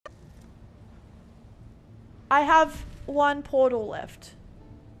I have one portal left.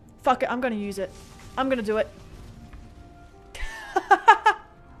 Fuck it, I'm gonna use it. I'm gonna do it.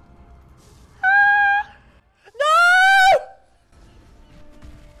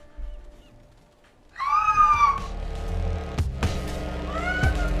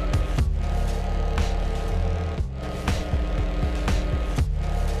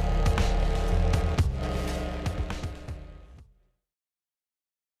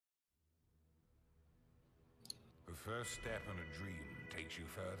 The first step in a dream takes you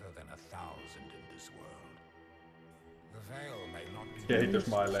further than 1,000 in this world. The veil may not be...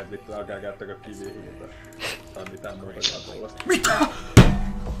 Kehitysmailleen vittu, älkää käyttäkö kivihiiltä. Tai mitään muutakaan tuollaista. Mitä?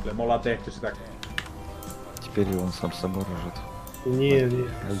 Me ollaan tehty sitä. Теперь он сам соображает. Не.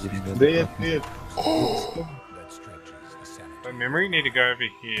 Нет. But memory need to go over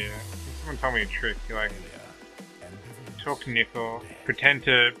here. Someone told me a trick. You like talk to Nickel, pretend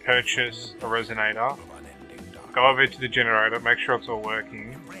to purchase a resonator, go over to the generator, make sure it's all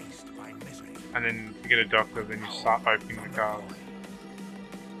working, and then you get a doctor. Then you start opening the cards.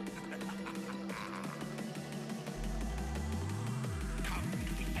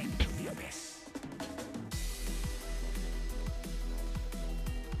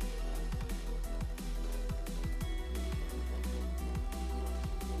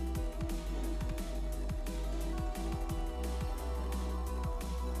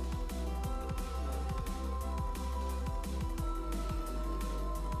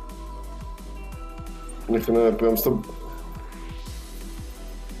 Ни хрена, я прям с тобой...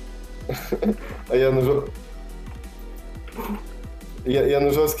 А я на Я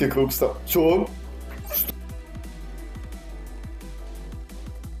на жесткий круг стал. Чё?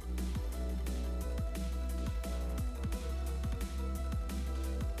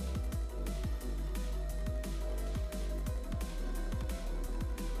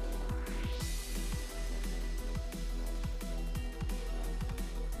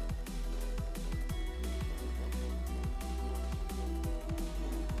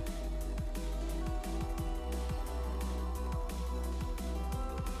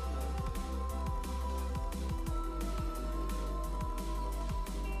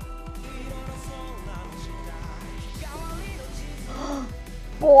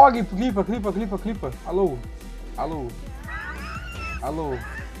 Pog, clipa. Alô.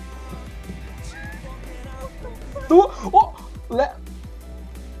 Tu... Oh!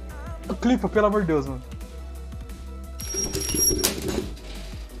 Clipa, pelo amor de Deus, mano.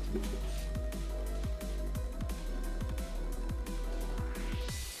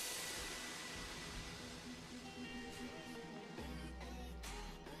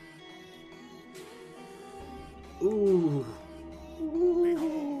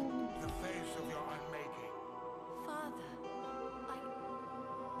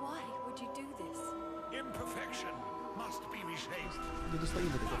 Imperfection must be reshaped. Не достаю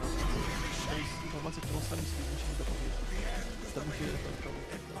вот это. Информация, что он сам себе ничего не добавляет. С тобой я это отправил.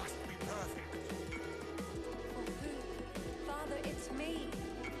 It must be perfect. Father, it's me.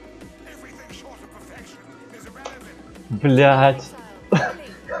 Everything short of perfection is irrelevant. Блять.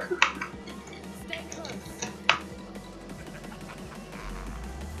 Stay close.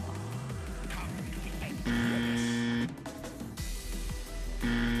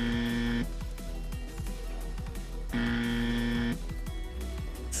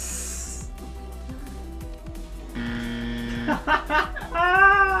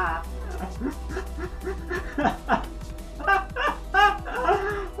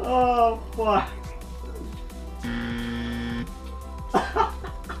 Oh fuck.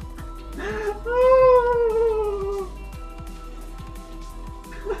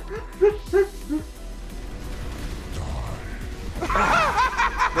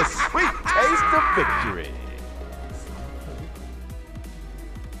 The sweet taste of victory.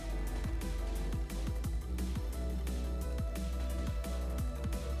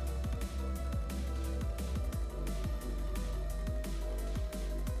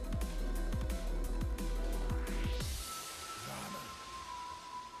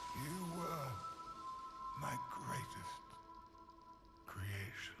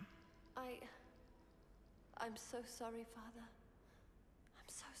 I'm so sorry, Father. I'm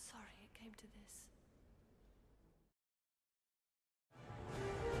so sorry it came to this.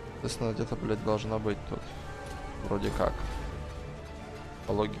 Соответственно, где-то, блядь, должна быть тут. Вроде как.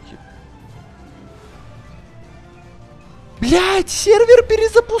 По логике. Блядь, сервер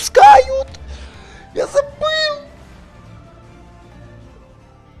перезапускают! Я забыл!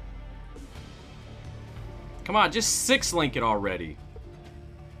 Come on, just 6-link it already.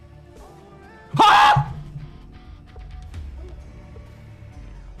 Ah!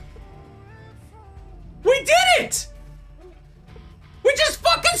 We did it! We just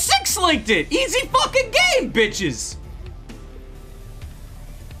fucking 6-linked it! Easy fucking game, bitches!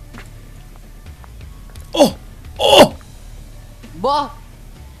 Oh! Oh! What?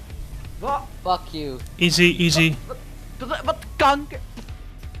 What? Fuck you. Easy, easy. Wat kanker?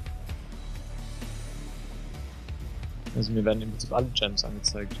 Also mir werden im Prinzip alle Gems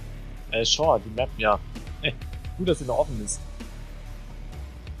angezeigt. Sure, die Map, ja. Gut, dass sie noch offen ist.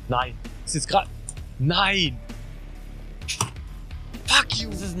 Nein. Ist jetzt gerade... Nein! Fuck you!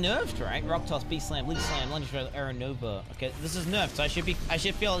 This is nerfed, right? Rock toss, B slam, lead slam, lunge throw, arrow nova. Okay, this is nerfed, so I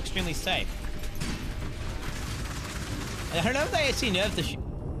should feel extremely safe. I don't know if they actually nerfed the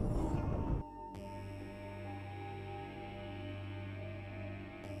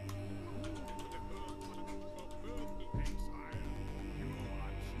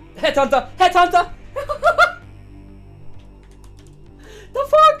Headhunter! Headhunter! The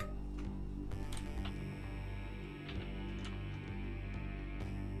fuck?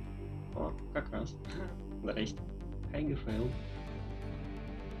 Oh, krass. Maar echt eingefallen.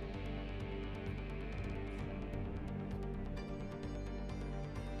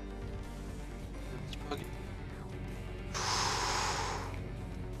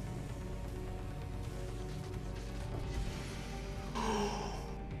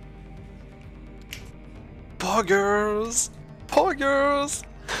 Poggers! Poggers!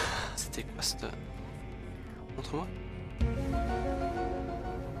 C'était quoi cette... Montre-moi.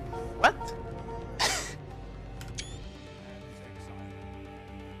 What?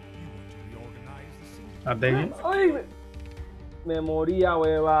 Ategui. ¡Ay! Me moría,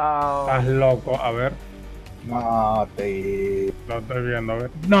 huevado. Estás loco, a ver. Mate. Lo estoy viendo, a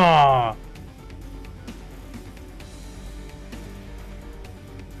ver. ¡No!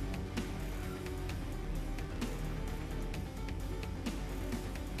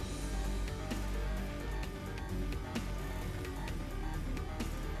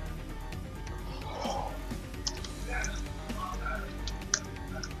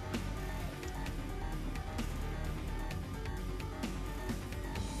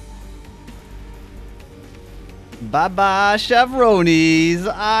 Bye bye, chevronis.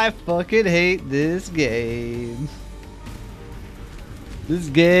 I fucking hate this game. This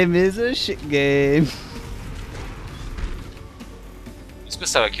game is a shit game. Est-ce que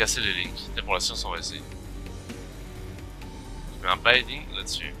ça va casser les links? Pour l'instant, on va essayer. Je mets un binding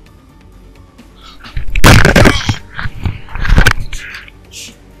là-dessus.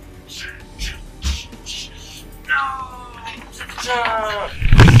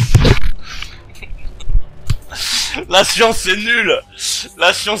 La science est nulle.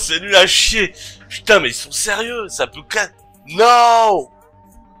 La science est nulle à chier. Putain, mais ils sont sérieux. Ça peut casser. Non.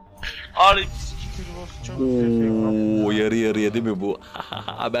 Oh les... Oo, yarı yarıya değil mi bu?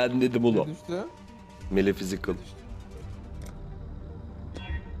 Ben dedim onu. Metaphysical.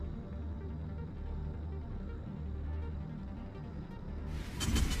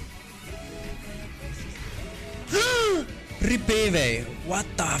 Ripeve, what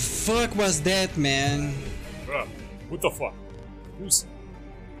the fuck was that, man? Bruh, what the fuck? Who's...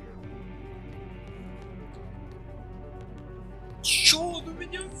 Чё, у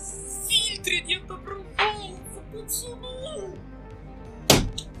меня в фильтре не отображался, пацаны!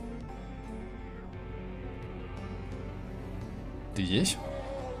 Ты есть?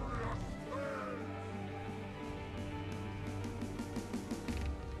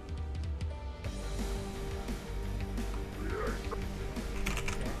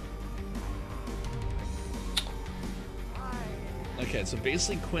 Okay, so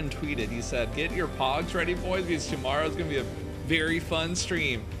basically Quinn tweeted, he said, get your pogs ready, boys, because tomorrow's gonna be a very fun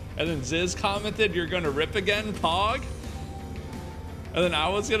stream. And then Ziz commented, you're gonna rip again, pog? And then I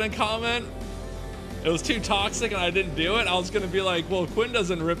was gonna comment, it was too toxic and I didn't do it. I was gonna be like, well, Quinn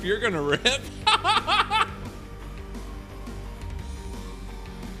doesn't rip, you're gonna rip.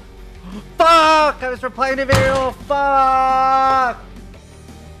 Fuck! I was replaying the video. Fuck!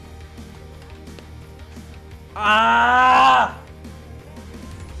 Ah!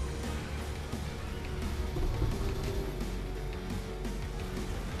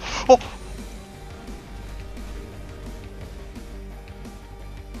 Oh!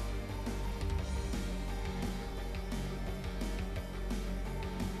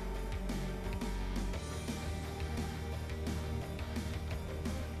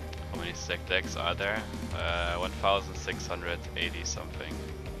 How many sick decks are there? 1,680 something.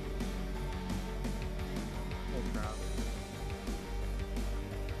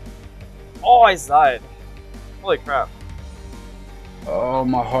 Oh, I died. Holy crap. Oh,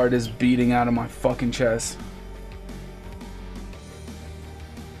 my heart is beating out of my fucking chest.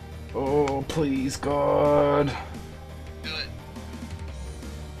 Oh. Oh, please, God.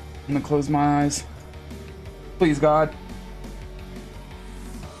 I'm gonna close my eyes. Please, God.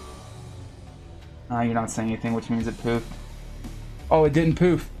 You're not saying anything, which means it poofed. Oh, it didn't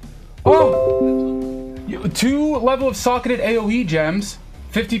poof. Oh! 2 level of socketed AoE gems.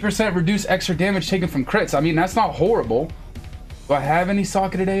 50% reduced extra damage taken from crits. I mean, that's not horrible. Do I have any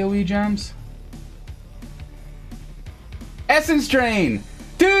socketed AoE gems? Essence Drain!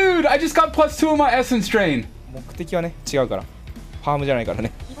 Dude, I just got +2 on my Essence Drain. 目的はね、違うから。ファームじゃないから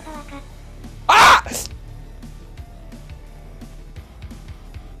ね。あっ!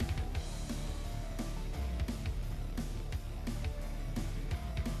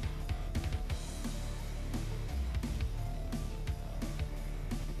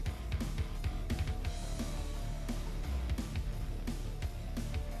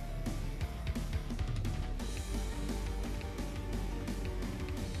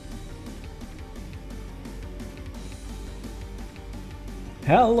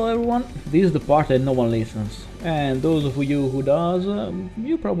 Hello everyone, this is the part that no one listens, and those of you who does,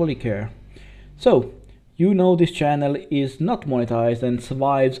 you probably care. So, you know this channel is not monetized and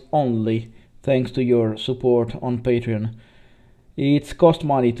survives only thanks to your support on Patreon. It's cost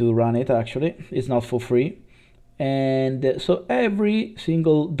money to run it actually, it's not for free. And so every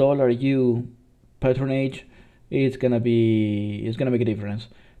single dollar you patronage is gonna make a difference.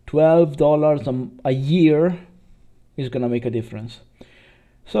 $12 a year is gonna make a difference.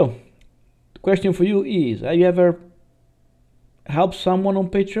 So, the question for you is, have you ever helped someone on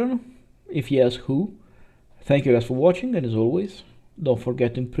Patreon? If yes, who? Thank you guys for watching, and as always, don't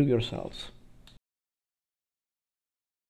forget to improve yourselves.